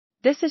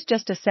This is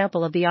just a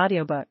sample of the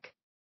audiobook.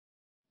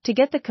 To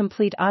get the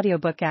complete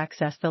audiobook,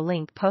 access the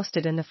link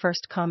posted in the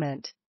first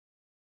comment.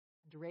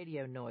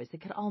 Radio noise that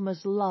could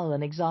almost lull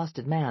an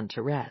exhausted man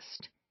to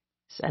rest.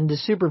 Send a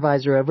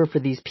supervisor over for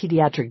these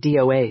pediatric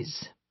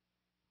DOAs.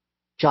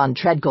 John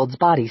Treadgold's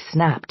body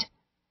snapped.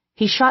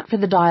 He shot for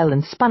the dial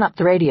and spun up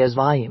the radio's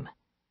volume.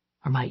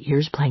 Are my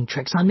ears playing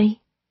tricks on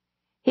me?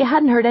 He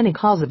hadn't heard any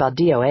calls about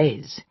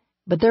DOAs,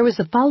 but there was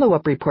a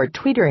follow-up report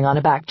tweetering on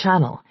a back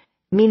channel,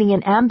 meaning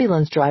an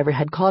ambulance driver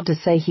had called to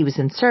say he was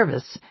in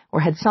service or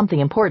had something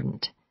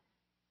important.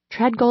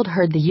 Treadgold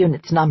heard the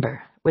unit's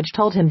number, which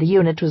told him the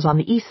unit was on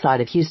the east side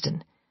of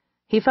Houston.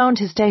 He phoned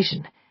his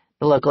station,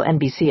 the local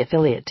NBC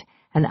affiliate,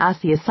 and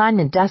asked the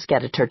assignment desk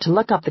editor to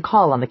look up the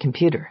call on the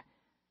computer.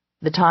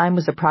 The time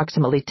was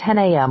approximately 10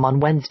 a.m. on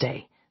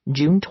Wednesday,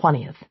 June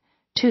 20th,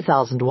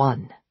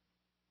 2001.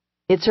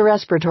 It's a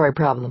respiratory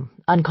problem,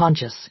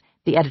 unconscious,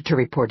 the editor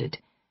reported,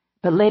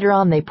 but later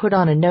on they put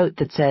on a note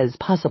that says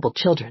possible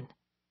children.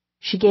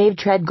 She gave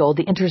Treadgold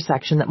the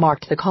intersection that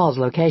marked the call's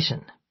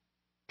location.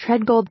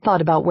 Treadgold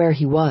thought about where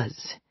he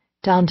was,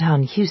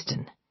 downtown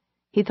Houston.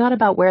 He thought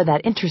about where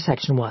that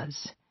intersection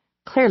was,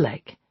 Clear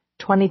Lake,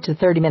 20 to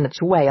 30 minutes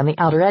away on the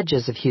outer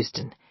edges of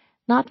Houston,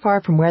 not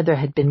far from where there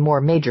had been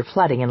more major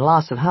flooding and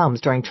loss of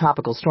homes during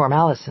Tropical Storm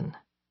Allison.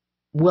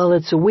 Well,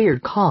 it's a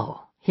weird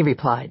call, he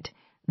replied.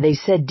 They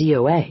said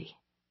DOA.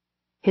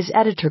 His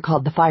editor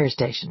called the fire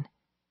station.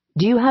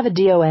 Do you have a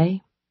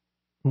DOA?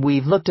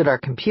 We've looked at our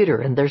computer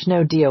and there's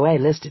no DOA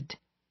listed.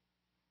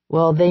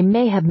 Well, they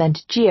may have meant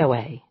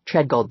GOA,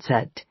 Treadgold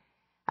said,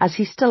 as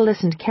he still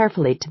listened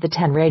carefully to the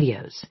 10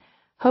 radios,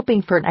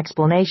 hoping for an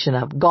explanation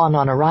of gone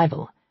on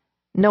arrival.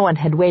 No one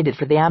had waited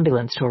for the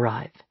ambulance to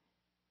arrive.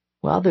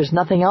 Well, there's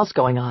nothing else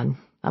going on.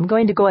 I'm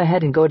going to go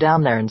ahead and go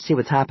down there and see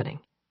what's happening.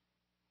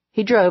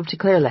 He drove to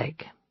Clear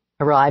Lake,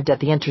 arrived at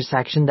the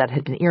intersection that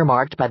had been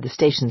earmarked by the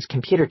station's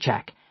computer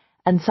check,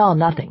 and saw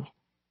nothing.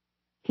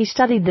 He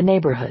studied the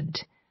neighborhood,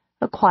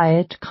 a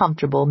quiet,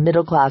 comfortable,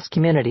 middle-class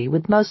community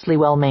with mostly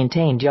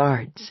well-maintained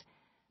yards.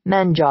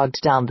 Men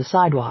jogged down the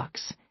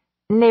sidewalks.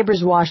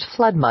 Neighbors washed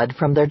flood mud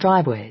from their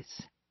driveways.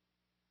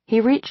 He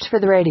reached for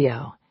the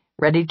radio,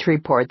 ready to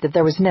report that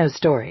there was no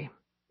story,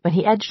 when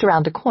he edged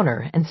around a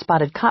corner and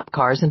spotted cop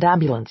cars and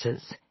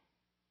ambulances.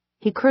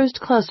 He cruised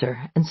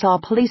closer and saw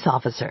a police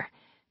officer,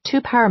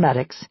 2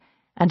 paramedics,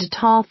 and a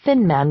tall,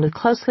 thin man with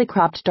closely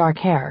cropped dark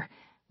hair,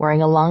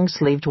 wearing a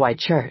long-sleeved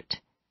white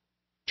shirt.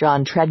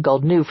 John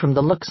Treadgold knew from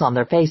the looks on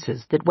their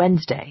faces that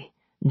Wednesday,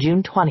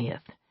 June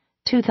 20th,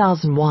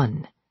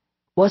 2001,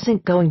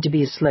 wasn't going to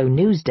be a slow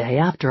news day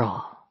after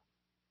all.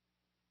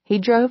 He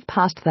drove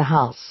past the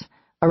house,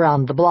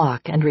 around the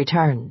block, and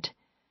returned.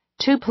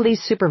 2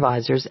 police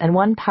supervisors and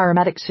 1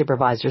 paramedic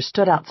supervisor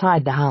stood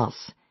outside the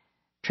house.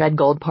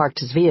 Treadgold parked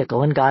his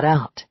vehicle and got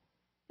out.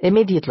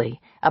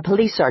 Immediately, a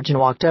police sergeant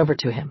walked over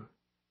to him.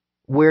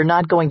 We're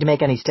not going to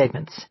make any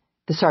statements,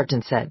 the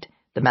sergeant said.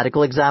 The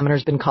medical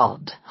examiner's been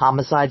called.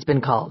 Homicide's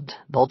been called.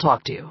 They'll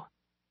talk to you.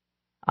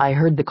 I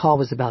heard the call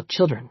was about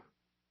children.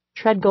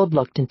 Treadgold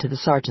looked into the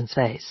sergeant's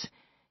face.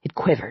 It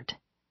quivered.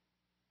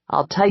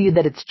 I'll tell you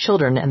that it's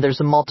children and there's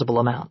a multiple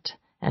amount,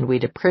 and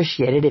we'd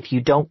appreciate it if you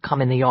don't come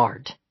in the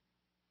yard.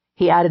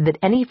 He added that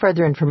any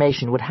further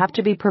information would have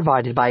to be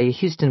provided by a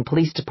Houston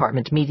Police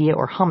Department media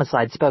or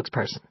homicide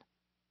spokesperson.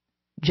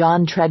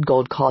 John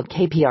Treadgold called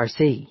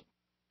KPRC.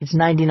 It's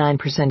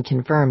 99%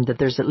 confirmed that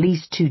there's at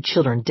least 2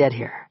 children dead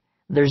here.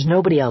 There's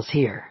nobody else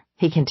here,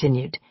 he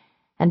continued,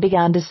 and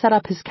began to set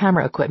up his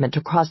camera equipment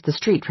across the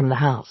street from the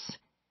house.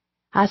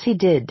 As he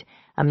did,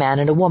 a man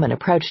and a woman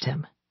approached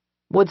him.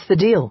 What's the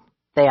deal?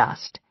 They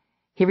asked.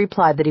 He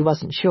replied that he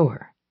wasn't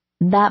sure.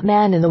 That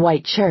man in the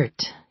white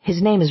shirt, his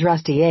name is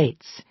Rusty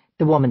Yates,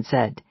 the woman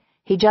said.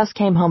 He just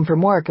came home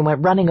from work and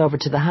went running over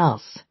to the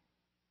house.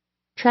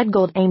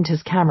 Treadgold aimed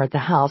his camera at the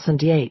house and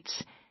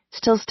Yates,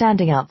 still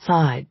standing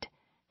outside,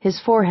 his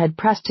forehead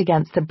pressed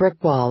against the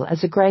brick wall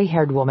as a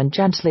gray-haired woman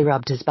gently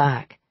rubbed his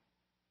back.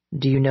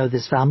 Do you know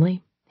this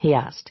family? He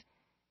asked.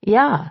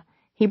 Yeah,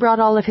 he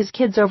brought all of his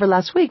kids over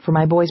last week for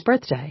my boy's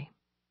birthday.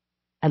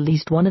 At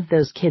least one of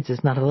those kids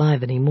is not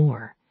alive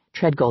anymore,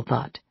 Treadgold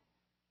thought.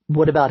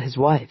 What about his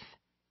wife?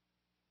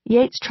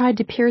 Yates tried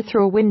to peer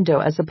through a window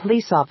as a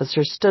police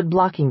officer stood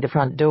blocking the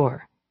front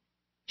door.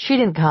 She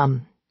didn't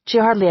come. She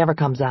hardly ever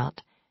comes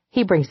out.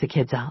 He brings the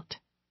kids out.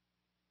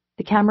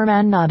 The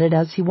cameraman nodded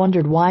as he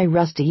wondered why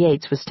Rusty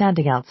Yates was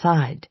standing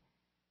outside.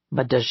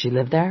 But does she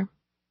live there?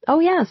 Oh,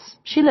 yes,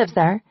 she lives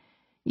there.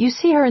 You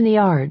see her in the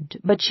yard,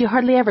 but she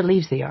hardly ever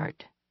leaves the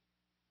yard.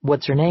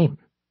 What's her name?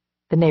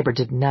 The neighbor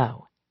didn't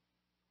know.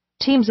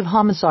 Teams of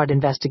homicide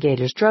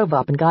investigators drove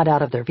up and got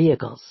out of their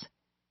vehicles.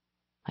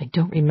 I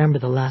don't remember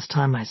the last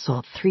time I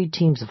saw 3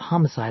 teams of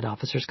homicide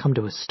officers come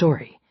to a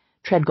story,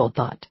 Treadgold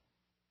thought.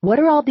 What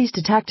are all these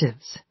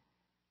detectives?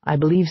 I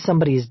believe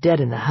somebody is dead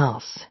in the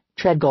house,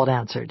 Treadgold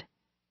answered.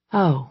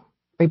 Oh,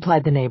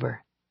 replied the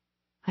neighbor.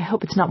 I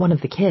hope it's not one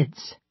of the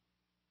kids.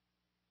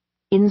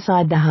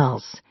 Inside the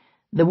house,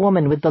 the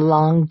woman with the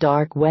long,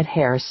 dark, wet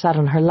hair sat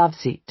on her love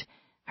seat,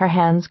 her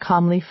hands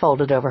calmly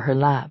folded over her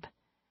lap.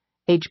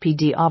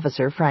 HPD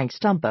officer Frank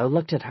Stumpo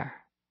looked at her.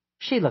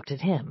 She looked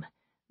at him,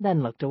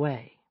 then looked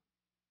away.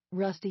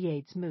 Rusty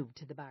Yates moved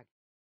to the back.